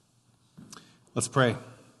Let's pray.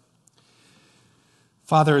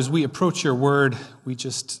 Father, as we approach your word, we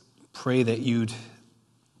just pray that you'd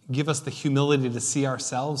give us the humility to see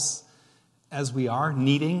ourselves as we are,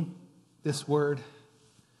 needing this word.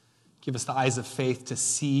 Give us the eyes of faith to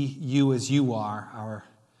see you as you are, our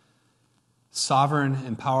sovereign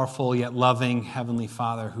and powerful yet loving Heavenly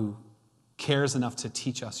Father who cares enough to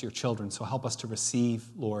teach us, your children. So help us to receive,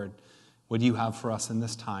 Lord, what you have for us in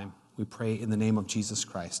this time. We pray in the name of Jesus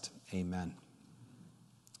Christ. Amen.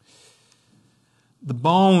 The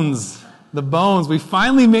bones. We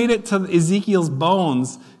finally made it to Ezekiel's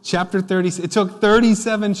bones, chapter 30. It took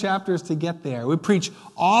 37 chapters to get there. We preach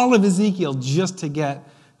all of Ezekiel just to get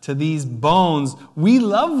to these bones. We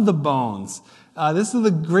love the bones. This is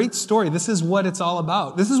a great story. This is what it's all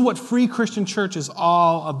about. This is what Free Christian Church is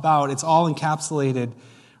all about. It's all encapsulated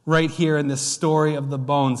right here in this story of the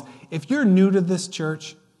bones. If you're new to this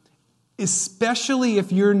church, especially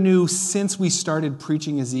if you're new since we started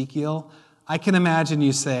preaching Ezekiel, I can imagine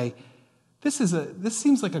you say, this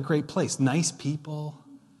seems like a great place. Nice people,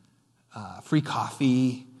 free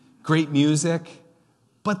coffee, great music.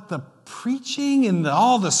 But the preaching and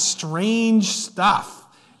all the strange stuff,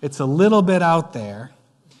 it's a little bit out there.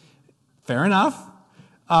 Fair enough.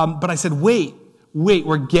 But I said, wait,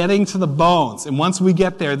 we're getting to the bones. And once we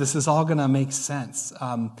get there, this is all going to make sense.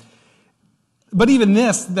 But even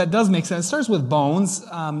this, that does make sense. It starts with bones. It's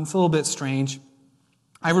a little bit strange.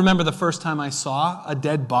 I remember the first time I saw a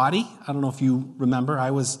dead body. I don't know if you remember.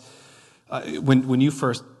 I was, when you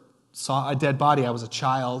first saw a dead body, I was a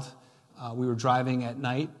child. We were driving at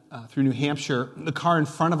night through New Hampshire. The car in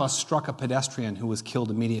front of us struck a pedestrian who was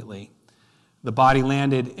killed immediately. The body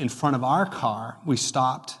landed in front of our car. We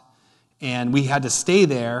stopped, and we had to stay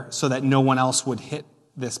there so that no one else would hit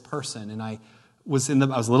this person. And I was a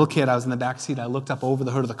little kid. I was in the back seat. I looked up over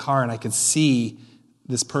the hood of the car, and I could see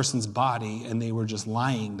this person's body, and they were just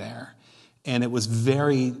lying there. And it was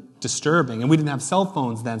very disturbing. And we didn't have cell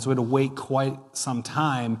phones then, so we had to wait quite some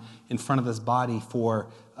time in front of this body for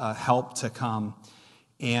help to come.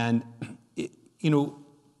 And, it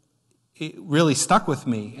really stuck with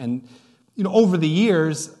me. And, over the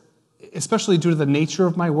years, especially due to the nature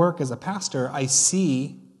of my work as a pastor, I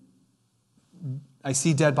see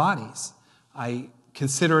dead bodies. I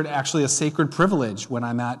consider it actually a sacred privilege when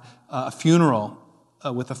I'm at a funeral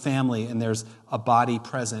with a family and there's a body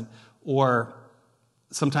present. Or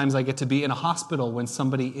sometimes I get to be in a hospital when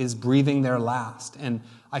somebody is breathing their last. And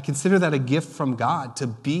I consider that a gift from God to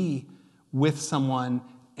be with someone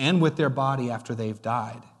and with their body after they've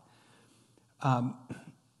died.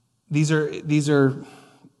 These are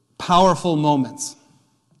powerful moments.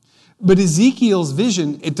 But Ezekiel's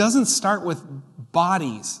vision, it doesn't start with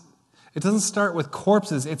bodies. It doesn't start with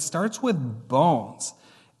corpses. It starts with bones.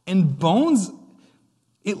 And bones,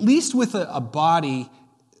 at least with a body,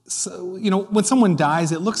 so, when someone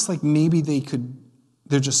dies, it looks like maybe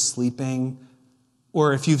they're just sleeping.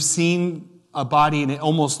 Or if you've seen a body and it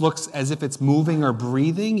almost looks as if it's moving or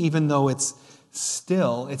breathing, even though it's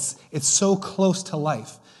still, it's so close to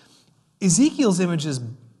life. Ezekiel's image is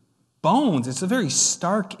bones. It's a very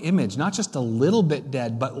stark image, not just a little bit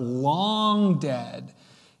dead, but long dead.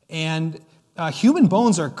 And human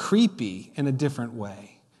bones are creepy in a different way.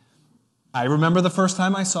 I remember the first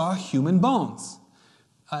time I saw human bones.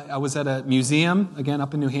 I was at a museum, again,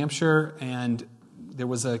 up in New Hampshire, and there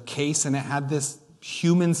was a case, and it had this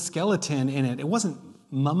human skeleton in it. It wasn't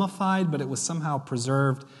mummified, but it was somehow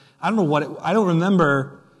preserved. I don't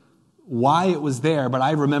remember why it was there, but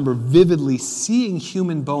I remember vividly seeing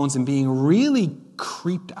human bones and being really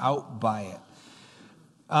creeped out by it.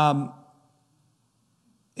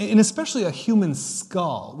 And especially a human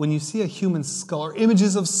skull. When you see a human skull, or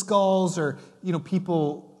images of skulls, or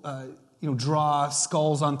people draw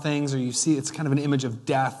skulls on things, or you see it's kind of an image of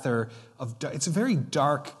death, it's a very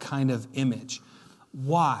dark kind of image.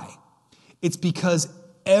 Why? It's because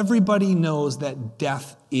everybody knows that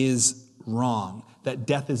death is wrong, that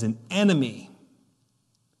death is an enemy.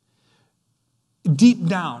 Deep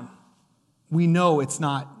down, we know it's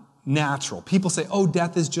not natural. People say,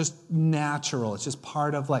 death is just natural. It's just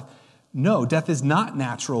part of life. No, death is not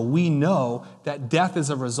natural. We know that death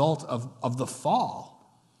is a result of the fall,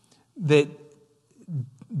 that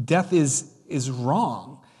death is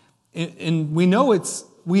wrong. And we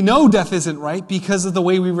know death isn't right because of the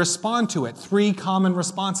way we respond to it. 3 common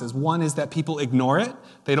responses. One is that people ignore it.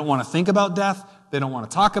 They don't want to think about death. They don't want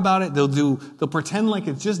to talk about it. They'll pretend like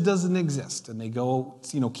it just doesn't exist, and they go,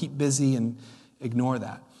 keep busy and ignore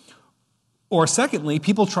that. Or secondly,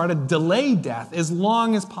 people try to delay death as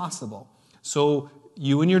long as possible. So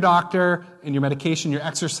you and your doctor and your medication, your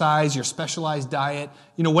exercise, your specialized diet,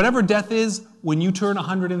 whatever death is, when you turn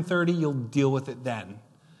 130, you'll deal with it then.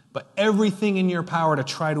 But everything in your power to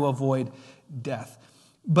try to avoid death.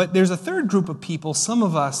 But there's a third group of people, some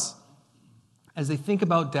of us, as they think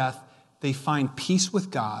about death, they find peace with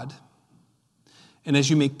God. And as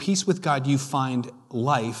you make peace with God, you find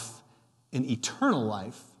life, an eternal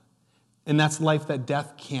life. And that's life that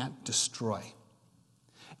death can't destroy.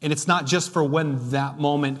 And it's not just for when that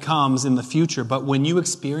moment comes in the future, but when you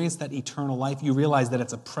experience that eternal life, you realize that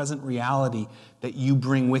it's a present reality that you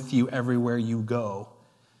bring with you everywhere you go.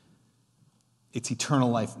 It's eternal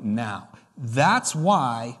life now. That's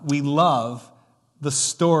why we love the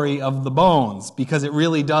story of the bones, because it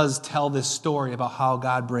really does tell this story about how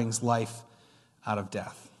God brings life out of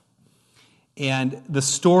death. And the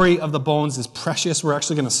story of the bones is precious. We're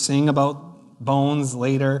actually going to sing about bones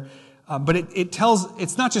later. But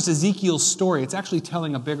it's not just Ezekiel's story, it's actually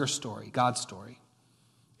telling a bigger story, God's story.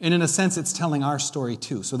 And in a sense, it's telling our story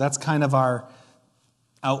too. So that's kind of our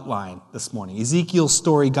outline this morning. Ezekiel's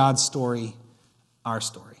story, God's story, our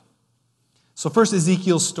story. So first,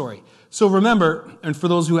 Ezekiel's story. So remember, and for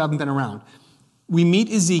those who haven't been around, we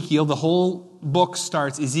meet Ezekiel. The whole book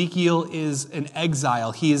starts. Ezekiel is an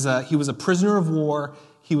exile. He was a prisoner of war.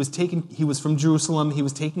 He was from Jerusalem. He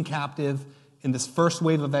was taken captive in this first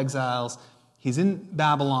wave of exiles. He's in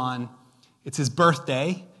Babylon. It's his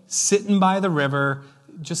birthday, sitting by the river,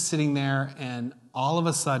 just sitting there, and all of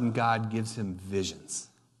a sudden God gives him visions.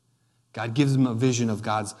 God gives him a vision of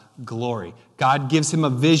God's glory. God gives him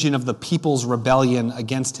a vision of the people's rebellion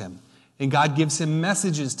against him. And God gives him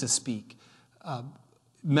messages to speak,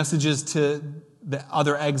 messages to the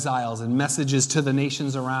other exiles and messages to the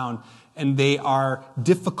nations around. And they are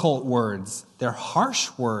difficult words. They're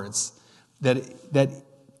harsh words that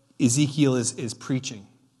Ezekiel is preaching.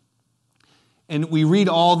 And we read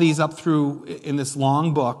all these up through in this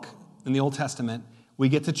long book in the Old Testament. We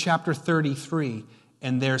get to chapter 33,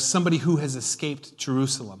 and there's somebody who has escaped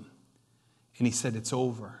Jerusalem. And he said, it's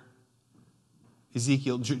over.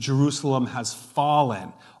 Ezekiel, Jerusalem has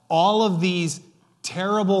fallen. All of these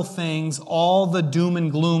terrible things, all the doom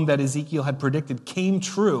and gloom that Ezekiel had predicted came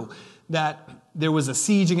true. That there was a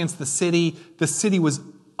siege against the city. The city was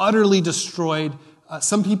utterly destroyed.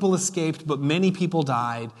 Some people escaped, but many people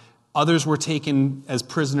died. Others were taken as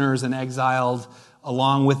prisoners and exiled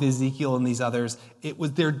along with Ezekiel and these others. It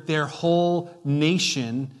was their whole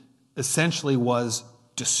nation essentially was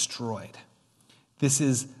destroyed. This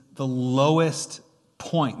is the lowest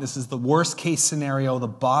point. This is the worst case scenario, the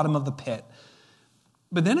bottom of the pit.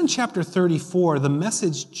 But then in chapter 34, the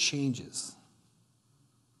message changes.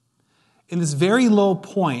 In this very low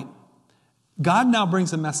point, God now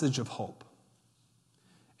brings a message of hope.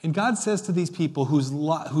 And God says to these people whose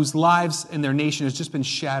lives and their nation has just been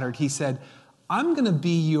shattered, he said, I'm going to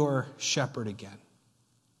be your shepherd again.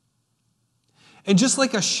 And just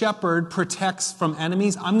like a shepherd protects from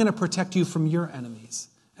enemies, I'm going to protect you from your enemies.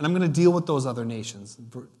 And I'm going to deal with those other nations.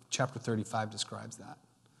 Chapter 35 describes that.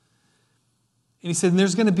 And he said, and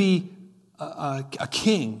there's going to be a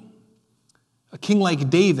king like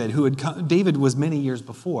David, David was many years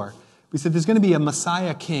before. We said there's going to be a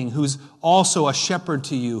Messiah king who's also a shepherd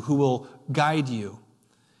to you, who will guide you.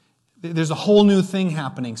 There's a whole new thing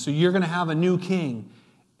happening. So you're going to have a new king,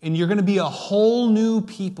 and you're going to be a whole new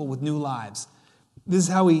people with new lives. This is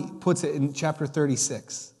how he puts it in chapter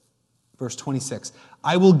 36, verse 26.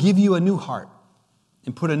 I will give you a new heart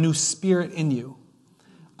and put a new spirit in you.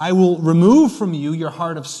 I will remove from you your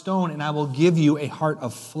heart of stone, and I will give you a heart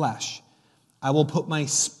of flesh. I will put my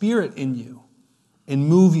spirit in you and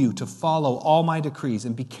move you to follow all my decrees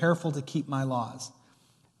and be careful to keep my laws.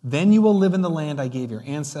 Then you will live in the land I gave your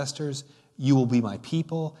ancestors. You will be my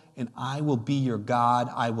people, and I will be your God.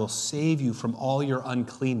 I will save you from all your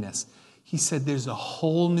uncleanness. He said there's a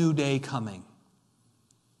whole new day coming.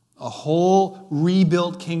 A whole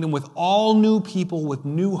rebuilt kingdom with all new people with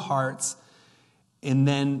new hearts. And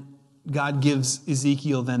then God gives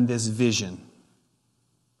Ezekiel then this vision,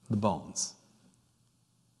 the bones.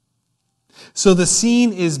 So the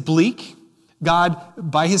scene is bleak. God,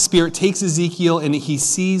 by his Spirit, takes Ezekiel and he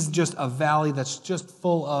sees just a valley that's just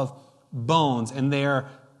full of bones, and they're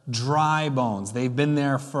dry bones. They've been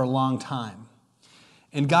there for a long time.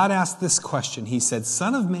 And God asked this question. He said,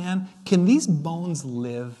 Son of man, can these bones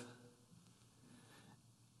live?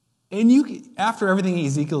 And after everything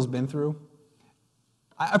Ezekiel's been through,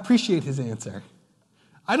 I appreciate his answer.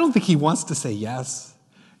 I don't think he wants to say yes.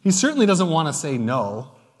 He certainly doesn't want to say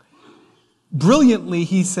no. Brilliantly,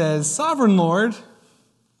 he says, Sovereign Lord,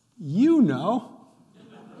 you know.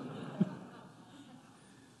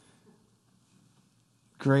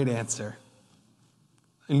 Great answer.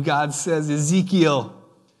 And God says, Ezekiel,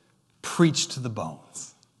 preach to the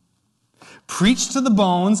bones. Preach to the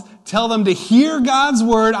bones. Tell them to hear God's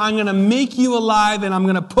word. I'm going to make you alive, and I'm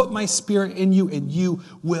going to put my spirit in you, and you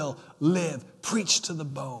will live. Preach to the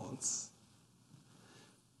bones.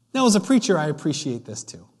 Now, as a preacher, I appreciate this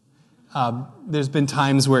too. There's been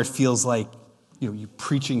times where it feels like, you're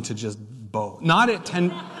preaching to just bones. Not at 10,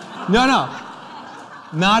 no.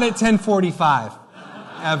 Not at 10:45,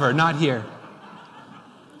 ever, not here.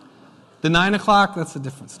 The 9 o'clock, that's a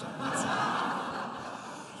different story.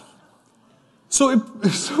 So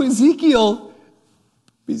Ezekiel,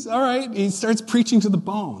 he's all right, he starts preaching to the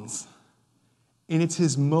bones. And it's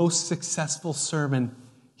his most successful sermon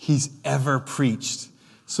he's ever preached.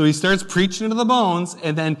 So he starts preaching to the bones,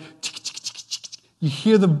 and then you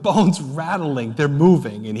hear the bones rattling. They're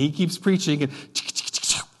moving, and he keeps preaching,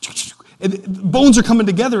 and bones are coming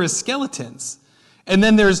together as skeletons. And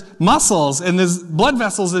then there's muscles, and there's blood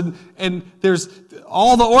vessels, and there's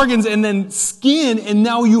all the organs, and then skin, and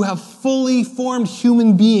now you have fully formed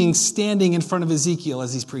human beings standing in front of Ezekiel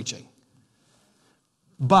as he's preaching.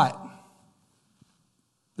 But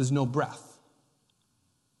there's no breath.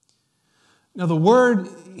 Now, the word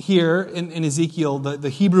here in Ezekiel, the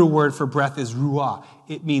Hebrew word for breath is ruah.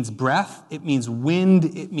 It means breath, it means wind,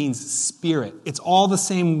 it means spirit. It's all the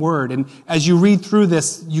same word. And as you read through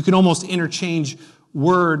this, you can almost interchange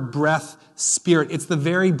word, breath, spirit. It's the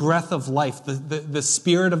very breath of life, the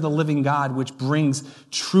spirit of the living God, which brings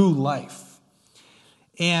true life.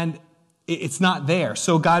 And it's not there.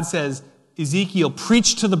 So God says, Ezekiel,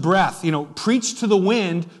 preach to the breath, preach to the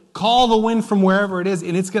wind, call the wind from wherever it is,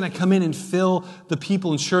 and it's going to come in and fill the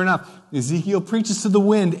people. And sure enough, Ezekiel preaches to the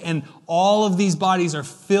wind, and all of these bodies are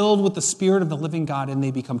filled with the Spirit of the living God, and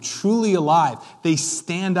they become truly alive. They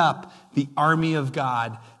stand up, the army of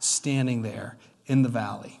God standing there in the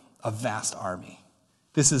valley, a vast army.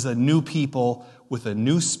 This is a new people with a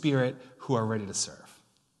new spirit who are ready to serve.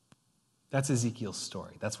 That's Ezekiel's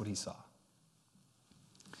story. That's what he saw.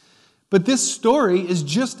 But this story is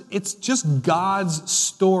just God's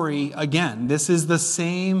story again. This is the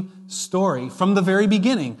same story from the very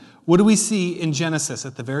beginning. What do we see in Genesis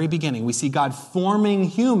at the very beginning? We see God forming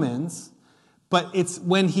humans, but it's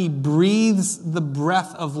when he breathes the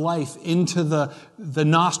breath of life into the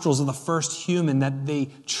nostrils of the first human that they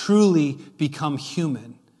truly become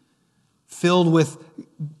human, filled with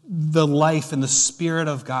the life and the Spirit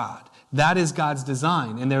of God. That is God's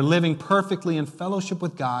design. And they're living perfectly in fellowship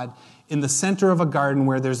with God in the center of a garden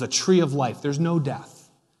where there's a tree of life. There's no death.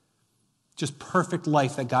 Just perfect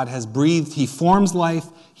life that God has breathed. He forms life.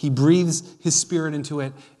 He breathes his Spirit into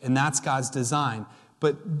it. And that's God's design.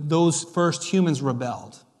 But those first humans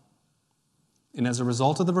rebelled. And as a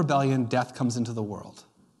result of the rebellion, death comes into the world.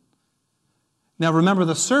 Now remember,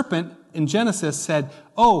 the serpent in Genesis said,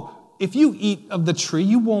 if you eat of the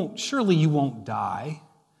tree, surely you won't die.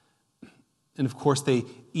 And of course, they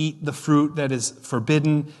eat the fruit that is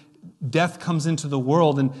forbidden. Death comes into the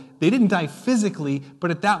world, and they didn't die physically,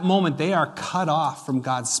 but at that moment, they are cut off from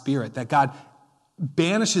God's Spirit, that God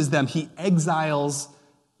banishes them. He exiles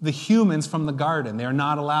the humans from the garden. They are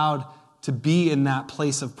not allowed to be in that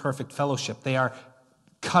place of perfect fellowship. They are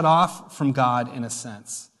cut off from God, in a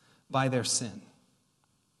sense, by their sin.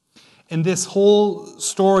 And this whole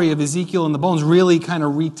story of Ezekiel and the bones really kind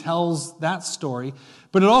of retells that story,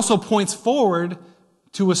 but it also points forward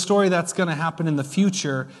to a story that's going to happen in the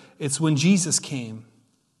future. It's when Jesus came.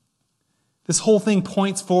 This whole thing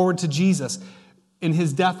points forward to Jesus in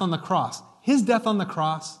his death on the cross. His death on the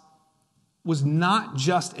cross was not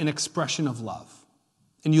just an expression of love.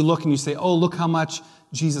 And you look and you say, look how much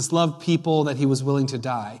Jesus loved people, that he was willing to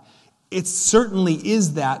die. It certainly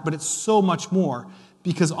is that, but it's so much more,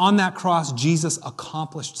 because on that cross, Jesus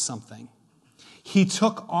accomplished something. He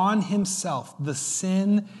took on himself the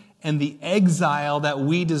sin and the exile that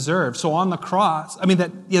we deserved. So on the cross,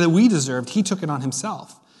 that we deserved, he took it on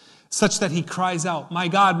himself, such that he cries out, my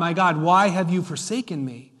God, why have you forsaken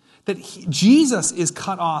me? That Jesus is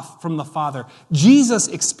cut off from the Father. Jesus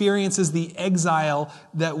experiences the exile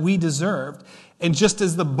that we deserved. And just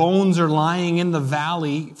as the bones are lying in the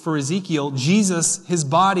valley for Ezekiel, Jesus, his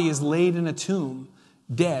body is laid in a tomb,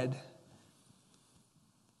 dead.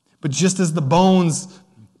 But just as the bones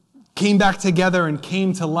came back together and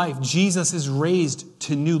came to life, Jesus is raised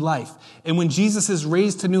to new life. And when Jesus is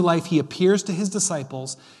raised to new life, he appears to his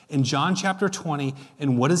disciples in John chapter 20.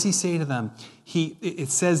 And what does he say to them? It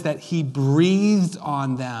says that he breathed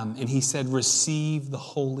on them and he said, receive the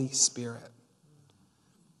Holy Spirit.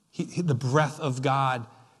 The breath of God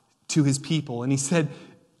to his people. And he said,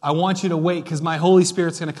 I want you to wait, because my Holy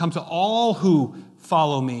Spirit's going to come to all who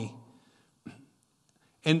follow me.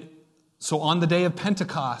 And so on the day of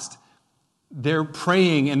Pentecost, they're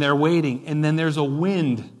praying and they're waiting, and then there's a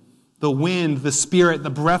wind. The wind, the Spirit, the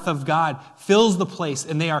breath of God fills the place,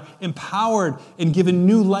 and they are empowered and given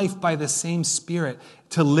new life by the same Spirit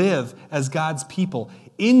to live as God's people.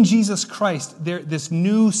 In Jesus Christ, this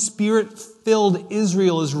new Spirit-filled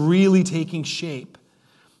Israel is really taking shape.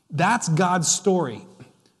 That's God's story.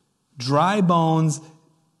 Dry bones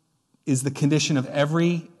is the condition of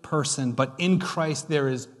every person, but in Christ there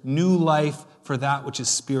is new life for that which is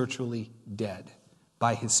spiritually dead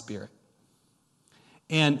by His Spirit.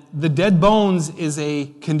 And the dead bones is a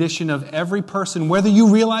condition of every person, whether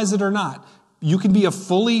you realize it or not. You can be a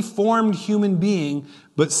fully formed human being,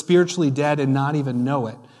 but spiritually dead and not even know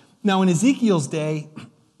it. Now, in Ezekiel's day,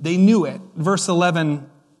 they knew it. Verse 11,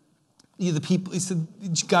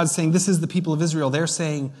 God's saying, this is the people of Israel. They're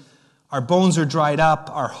saying, our bones are dried up,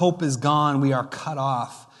 our hope is gone, we are cut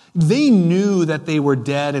off. They knew that they were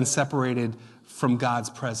dead and separated from God's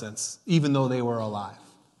presence, even though they were alive.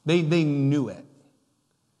 They knew it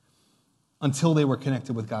until they were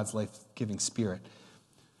connected with God's life-giving Spirit.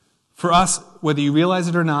 For us, whether you realize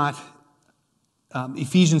it or not,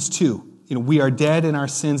 Ephesians 2, we are dead in our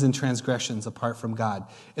sins and transgressions apart from God.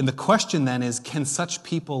 And the question then is, can such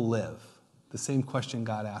people live? The same question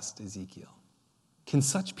God asked Ezekiel. Can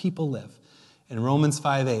such people live? And Romans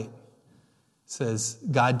 5:8 says,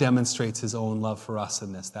 God demonstrates His own love for us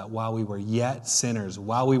in this, that while we were yet sinners,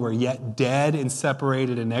 while we were yet dead and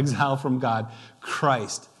separated in exile from God,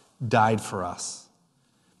 Christ died for us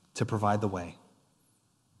to provide the way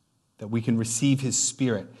that we can receive His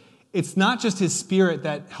Spirit. It's not just His Spirit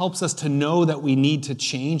that helps us to know that we need to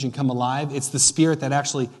change and come alive. It's the Spirit that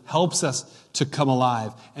actually helps us to come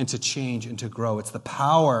alive and to change and to grow. It's the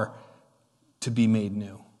power to be made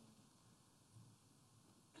new.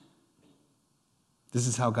 This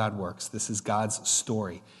is how God works. This is God's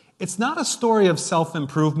story. It's not a story of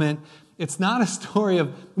self-improvement. It's not a story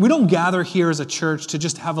of, we don't gather here as a church to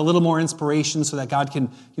just have a little more inspiration so that God can,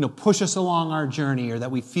 push us along our journey or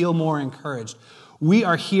that we feel more encouraged. We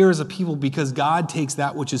are here as a people because God takes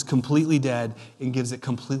that which is completely dead and gives it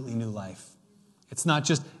completely new life. It's not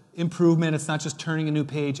just improvement. It's not just turning a new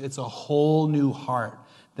page. It's a whole new heart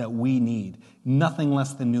that we need. Nothing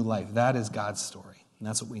less than new life. That is God's story, and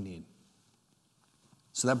that's what we need.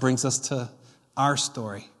 So that brings us to our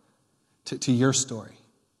story, to your story.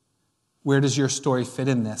 Where does your story fit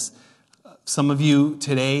in this? Some of you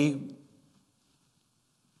today,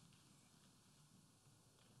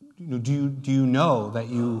 do you know that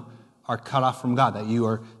you are cut off from God, that you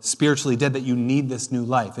are spiritually dead, that you need this new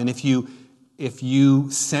life? And if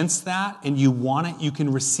you sense that and you want it, you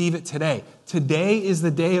can receive it today. Today is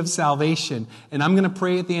the day of salvation. And I'm going to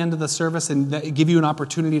pray at the end of the service and give you an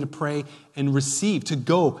opportunity to pray and receive, to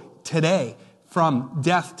go today from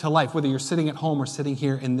death to life. Whether you're sitting at home or sitting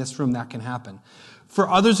here in this room, that can happen. For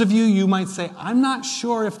others of you, you might say, I'm not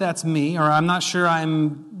sure if that's me, or I'm not sure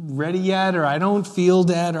I'm ready yet, or I don't feel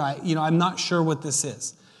dead, or I'm not sure what this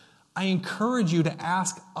is. I encourage you to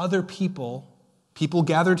ask other people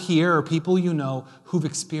gathered here or people who've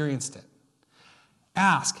experienced it.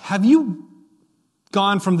 Ask, have you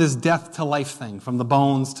gone from this death to life thing, from the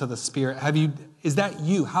bones to the spirit? Is that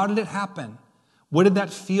you? How did it happen? What did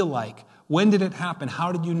that feel like? When did it happen?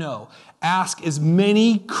 How did you know? Ask as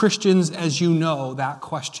many Christians as you know that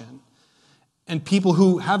question. And people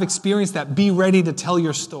who have experienced that, be ready to tell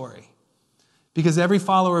your story. Because every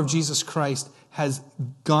follower of Jesus Christ has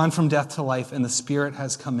gone from death to life and the Spirit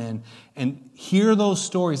has come in. And hear those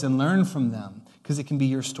stories and learn from them, because it can be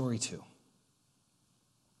your story too.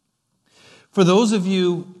 For those of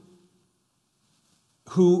you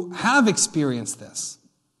who have experienced this,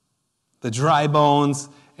 the dry bones,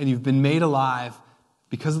 and you've been made alive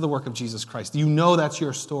because of the work of Jesus Christ, you know that's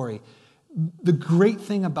your story. The great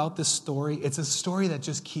thing about this story, it's a story that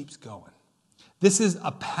just keeps going. This is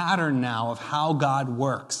a pattern now of how God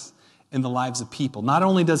works in the lives of people. Not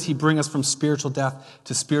only does He bring us from spiritual death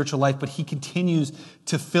to spiritual life, but He continues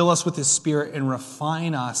to fill us with His Spirit and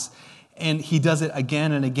refine us, and He does it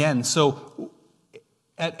again and again. So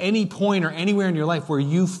at any point or anywhere in your life where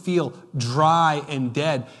you feel dry and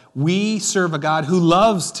dead, we serve a God who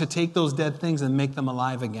loves to take those dead things and make them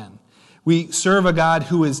alive again. We serve a God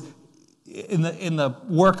who is in the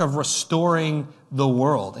work of restoring the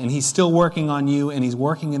world, and He's still working on you, and He's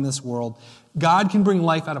working in this world. God can bring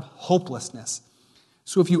life out of hopelessness.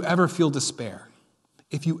 So if you ever feel despair,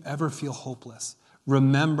 if you ever feel hopeless,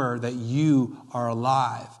 remember that you are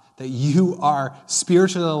alive, that you are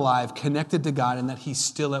spiritually alive, connected to God, and that He's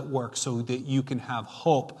still at work, so that you can have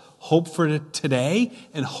hope for today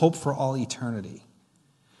and hope for all eternity.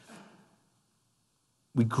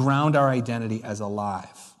 We ground our identity as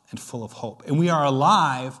alive and full of hope. And we are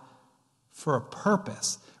alive for a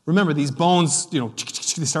purpose. Remember, these bones,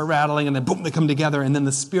 they start rattling, and then boom, they come together, and then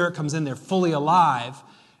the Spirit comes in. They're fully alive,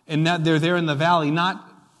 and now they're there in the valley,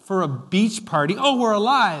 not for a beach party. Oh, we're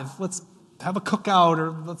alive. Let's have a cookout,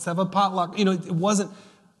 or let's have a potluck. It wasn't,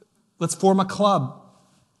 let's form a club.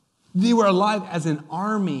 They were alive as an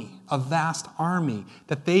army, a vast army,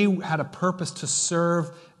 that they had a purpose to serve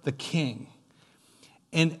the King.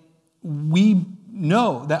 And we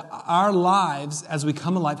know that our lives, as we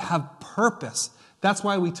come alive, have purpose. That's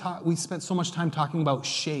why we spent so much time talking about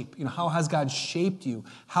shape. How has God shaped you?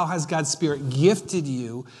 How has God's Spirit gifted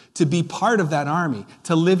you to be part of that army,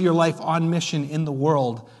 to live your life on mission in the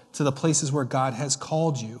world to the places where God has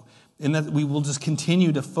called you? And that we will just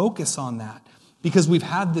continue to focus on that because we've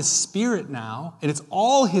had this Spirit now, and it's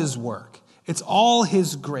all His work. It's all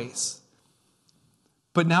His grace.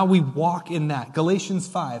 But now we walk in that. Galatians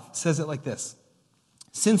 5 says it like this: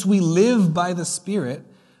 since we live by the Spirit,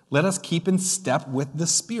 let us keep in step with the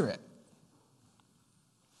Spirit.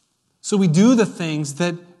 So we do the things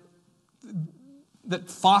that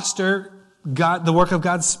foster God, the work of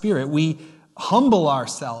God's Spirit. We humble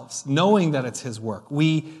ourselves, knowing that it's His work.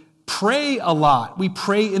 We pray a lot. We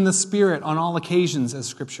pray in the Spirit on all occasions, as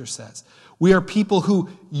Scripture says. We are people who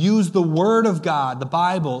use the Word of God, the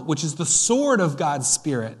Bible, which is the sword of God's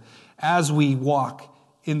Spirit, as we walk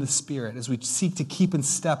in the Spirit, as we seek to keep in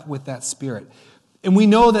step with that Spirit. And we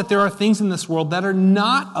know that there are things in this world that are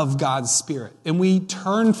not of God's Spirit. And we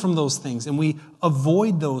turn from those things and we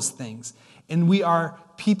avoid those things. And we are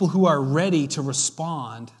people who are ready to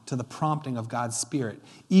respond to the prompting of God's Spirit.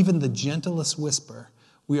 Even the gentlest whisper,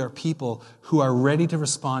 we are people who are ready to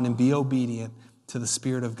respond and be obedient to the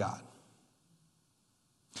Spirit of God.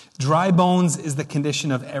 Dry bones is the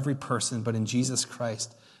condition of every person, but in Jesus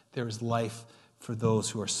Christ, there is life for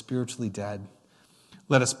those who are spiritually dead.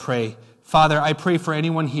 Let us pray. Father, I pray for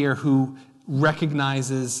anyone here who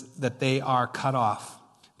recognizes that they are cut off,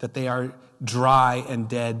 that they are dry and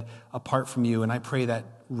dead apart from you. And I pray that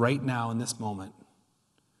right now in this moment,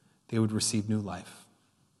 they would receive new life,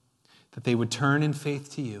 that they would turn in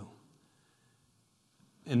faith to you,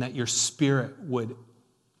 and that your Spirit would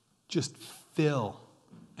just fill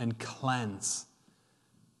and cleanse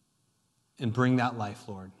and bring that life,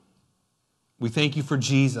 Lord. We thank you for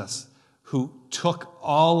Jesus, who took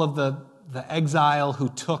all of the exile, who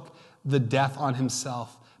took the death on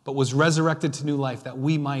himself, but was resurrected to new life, that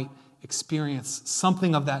we might experience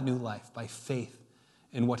something of that new life by faith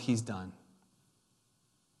in what he's done.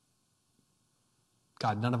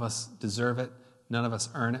 God, none of us deserve it. None of us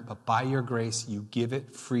earn it, but by your grace, you give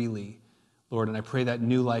it freely, Lord. And I pray that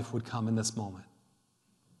new life would come in this moment.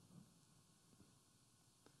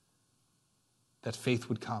 That faith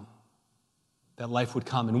would come. That life would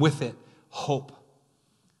come. And with it, hope.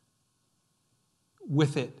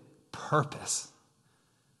 With it, purpose.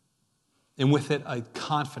 And with it, a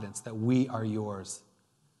confidence that we are yours.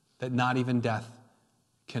 That not even death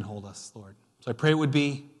can hold us, Lord. So I pray it would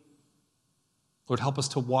be. Lord, help us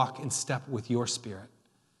to walk in step with your Spirit.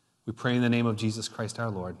 We pray in the name of Jesus Christ our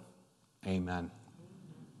Lord. Amen.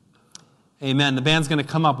 Amen. The band's going to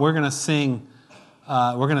come up. We're going to sing.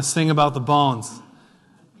 We're going to sing about the bones.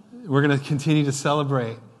 We're going to continue to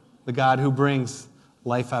celebrate the God who brings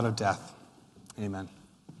life out of death. Amen.